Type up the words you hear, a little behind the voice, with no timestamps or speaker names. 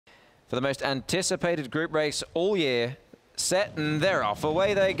for the most anticipated group race all year. Set and they're off.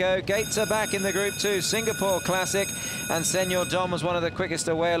 Away they go. Gates are back in the Group 2 Singapore Classic, and Senor Don was one of the quickest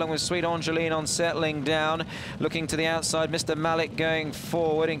away, along with Sweet Angeline on settling down. Looking to the outside, Mr. Malik going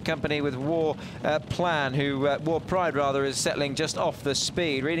forward in company with War Pride rather, is settling just off the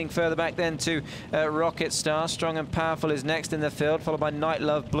speed. Reading further back then to Rocket Star. Strong and Powerful is next in the field, followed by Night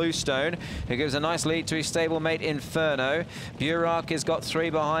Love Bluestone, who gives a nice lead to his stablemate Inferno. Burak has got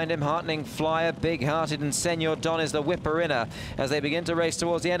 3 behind him. Heartening Flyer, Big Hearted, and Senor Don is the whipper in as they begin to race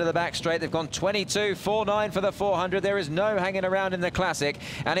towards the end of the back straight. They've gone 22.49 for the 400. There is no hanging around in the Classic,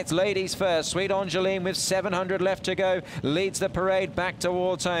 and it's ladies first. Sweet Angeline with 700 left to go leads the parade back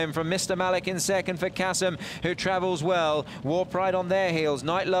towards home, from Mr. Malik in second for Kassem, who travels well. War Pride on their heels.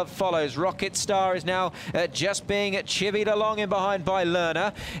 Night Love follows. Rocket Star is now just being chivied along in behind by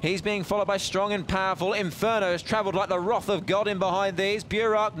Lerner. He's being followed by Strong and Powerful. Inferno has travelled like the wrath of God in behind these.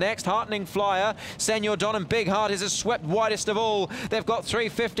 Burak next. Heartening Flyer. Senor Don and Big Heart is a swept widest of all. They've got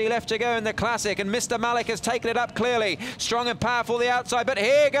 350 left to go in the Classic, and Mr. Malik has taken it up clearly. Strong and Powerful the outside, but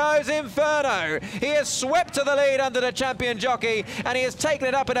here goes Inferno. He has swept to the lead under the champion jockey, and he has taken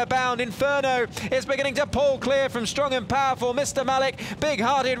it up in a bound. Inferno is beginning to pull clear from Strong and Powerful. Mr. Malik,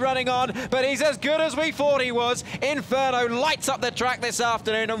 big-hearted, running on, but he's as good as we thought he was. Inferno lights up the track this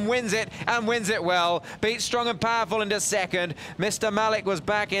afternoon and wins it well. Beats Strong and Powerful into second. Mr. Malik was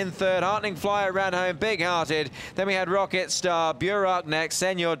back in third. Heartening Flyer ran home, big-hearted. Then we had Rocket Star, Burak next,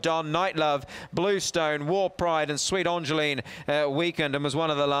 Senor Don, Night Love, Bluestone, War Pride, and Sweet Angeline weakened and was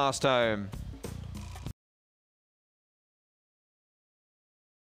one of the last home.